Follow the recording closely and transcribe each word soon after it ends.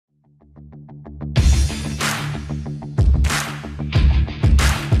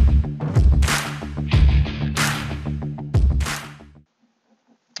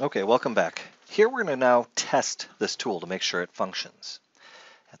Okay, welcome back. Here we're going to now test this tool to make sure it functions.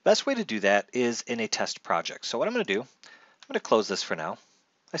 The best way to do that is in a test project. So what I'm going to do, I'm going to close this for now.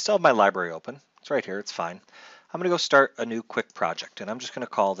 I still have my library open. It's right here, it's fine. I'm going to go start a new quick project, and I'm just going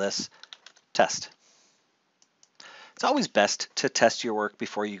to call this test. It's always best to test your work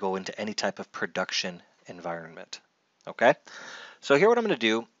before you go into any type of production environment. Okay, so here what I'm going to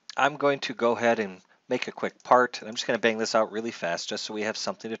do, I'm going to go ahead and make a quick part, and I'm just going to bang this out really fast just so we have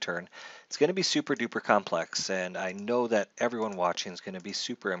something to turn. It's going to be super duper complex, and I know that everyone watching is going to be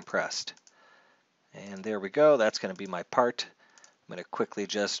super impressed. And there we go, that's going to be my part. I'm going to quickly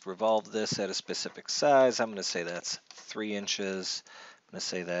just revolve this at a specific size. I'm going to say that's 3 inches. I'm going to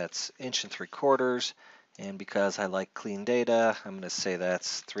say that's 1 3/4. And because I like clean data, I'm going to say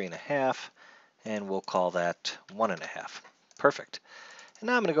that's 3.5. And we'll call that 1.5. Perfect. And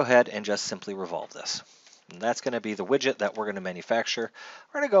now I'm going to go ahead and just simply revolve this. And that's going to be the widget that we're going to manufacture.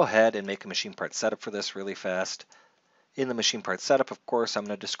 We're going to go ahead and make a machine part setup for this really fast. In the machine part setup, of course, I'm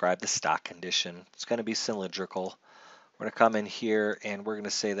going to describe the stock condition. It's going to be cylindrical. We're going to come in here and we're going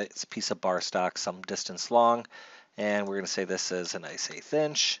to say that it's a piece of bar stock some distance long. And we're going to say this is a nice 1/8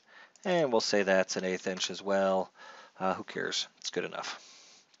 inch. And we'll say that's an 1/8 inch as well. Who cares? It's good enough.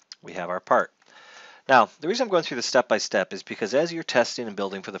 We have our part. Now, the reason I'm going through this step by step is because as you're testing and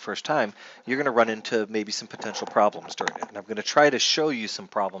building for the first time, you're going to run into maybe some potential problems during it. And I'm going to try to show you some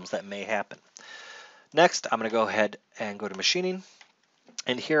problems that may happen. Next, I'm going to go ahead and go to machining.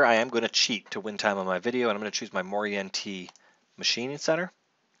 And here I am going to cheat to win time on my video, and I'm going to choose my Morienti Machining Center,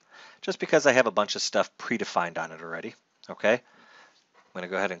 just because I have a bunch of stuff predefined on it already. Okay, I'm going to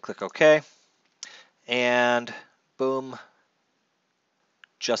go ahead and click OK, and boom,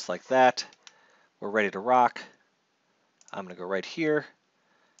 just like that, we're ready to rock. I'm going to go right here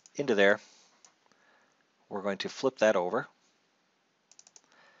into there. We're going to flip that over,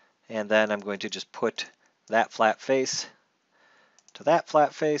 and then I'm going to just put that flat face to that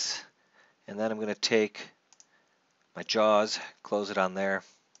flat face, and then I'm going to take my jaws, close it on there.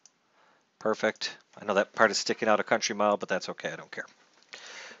 Perfect. I know that part is sticking out a country mile, but that's okay, I don't care.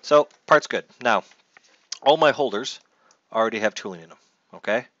 So, part's good. Now, all my holders already have tooling in them,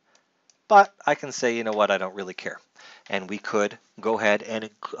 okay? But I can say, you know what, I don't really care. And we could go ahead and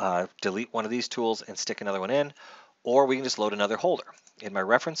delete one of these tools and stick another one in, or we can just load another holder. In my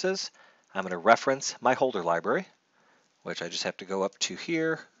references, I'm going to reference my holder library, which I just have to go up to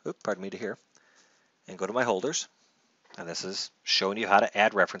here, to here, and go to my holders. And this is showing you how to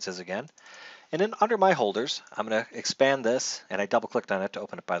add references again. And then under my holders, I'm going to expand this, and I double clicked on it to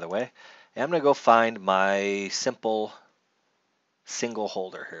open it, by the way. And I'm going to go find my simple single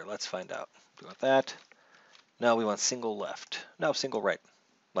holder here. Let's find out. Do we want that? No, we want single left. No, single right,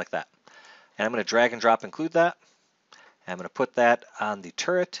 like that. And I'm going to drag and drop include that. And I'm going to put that on the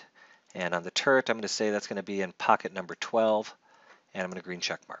turret. And on the turret, I'm going to say that's going to be in pocket number 12. And I'm going to green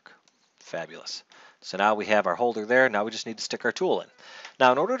check mark. Fabulous. So now we have our holder there. Now we just need to stick our tool in.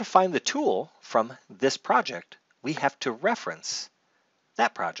 Now, in order to find the tool from this project, we have to reference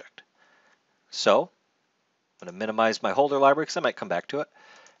that project. So I'm going to minimize my holder library because I might come back to it.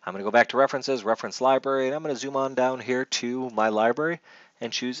 I'm going to go back to references, reference library, and I'm going to zoom on down here to my library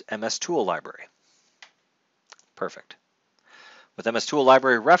and choose MS Tool Library. Perfect. With MS Tool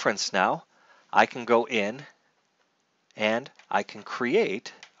Library reference now, I can go in and I can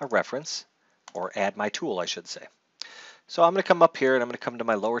create a reference, or add my tool, I should say. So I'm going to come up here and I'm going to come to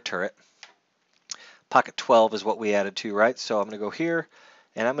my lower turret. Pocket 12 is what we added to, right? So I'm going to go here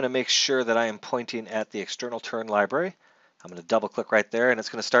and I'm going to make sure that I am pointing at the external turn library. I'm going to double click right there and it's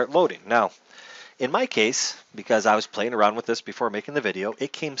going to start loading. Now, in my case, because I was playing around with this before making the video,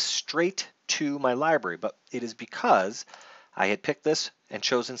 it came straight to my library, but it is because I had picked this and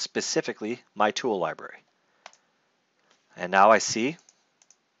chosen specifically my tool library. And now I see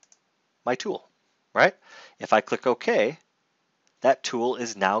my tool, right? If I click OK, that tool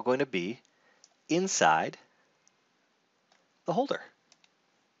is now going to be inside the holder,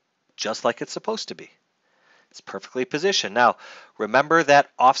 just like it's supposed to be. It's perfectly positioned. Now, remember that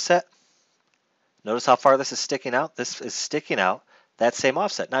offset? Notice how far this is sticking out? This is sticking out that same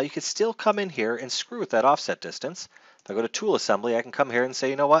offset. Now, you could still come in here and screw with that offset distance. If I go to Tool Assembly, I can come here and say,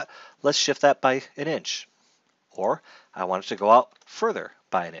 you know what? Let's shift that by 1 inch. Or I want it to go out further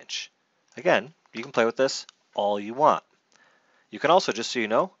by 1 inch. Again, you can play with this all you want. You can also, just so you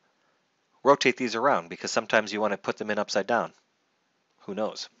know, rotate these around because sometimes you want to put them in upside down. Who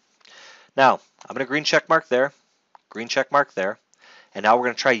knows? Now, I'm going to green check mark there, green check mark there, and now we're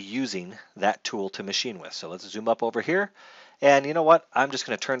going to try using that tool to machine with. So let's zoom up over here, and you know what? I'm just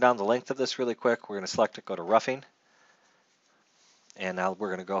going to turn down the length of this really quick. We're going to select it, go to roughing, and now we're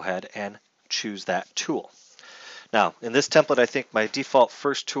going to go ahead and choose that tool. Now, in this template, I think my default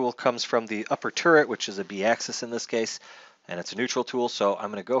first tool comes from the upper turret, which is a B-axis in this case, and it's a neutral tool, so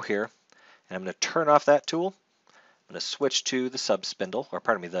I'm going to go here, and I'm going to turn off that tool. I'm going to switch to the sub-spindle, or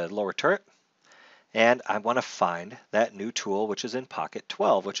pardon me, the lower turret, and I want to find that new tool, which is in pocket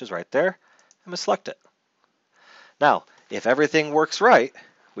 12, which is right there. I'm going to select it. Now, if everything works right,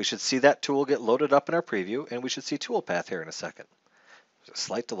 we should see that tool get loaded up in our preview, and we should see toolpath here in a second. There's a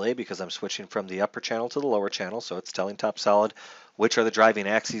slight delay because I'm switching from the upper channel to the lower channel, so it's telling TopSolid which are the driving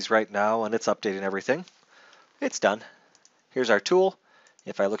axes right now, and it's updating everything. It's done. Here's our tool.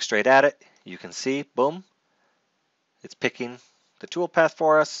 If I look straight at it, you can see, boom, it's picking the toolpath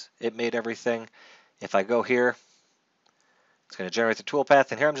for us. It made everything. If I go here, it's going to generate the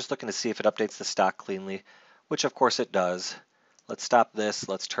toolpath, and here I'm just looking to see if it updates the stock cleanly, which of course it does. Let's stop this.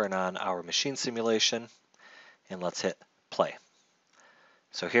 Let's turn on our machine simulation, and let's hit play.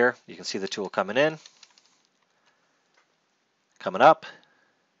 So here you can see the tool coming in, coming up,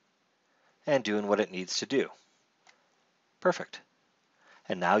 and doing what it needs to do. Perfect.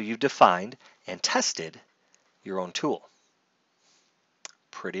 And now you've defined and tested your own tool.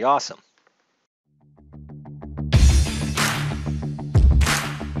 Pretty awesome.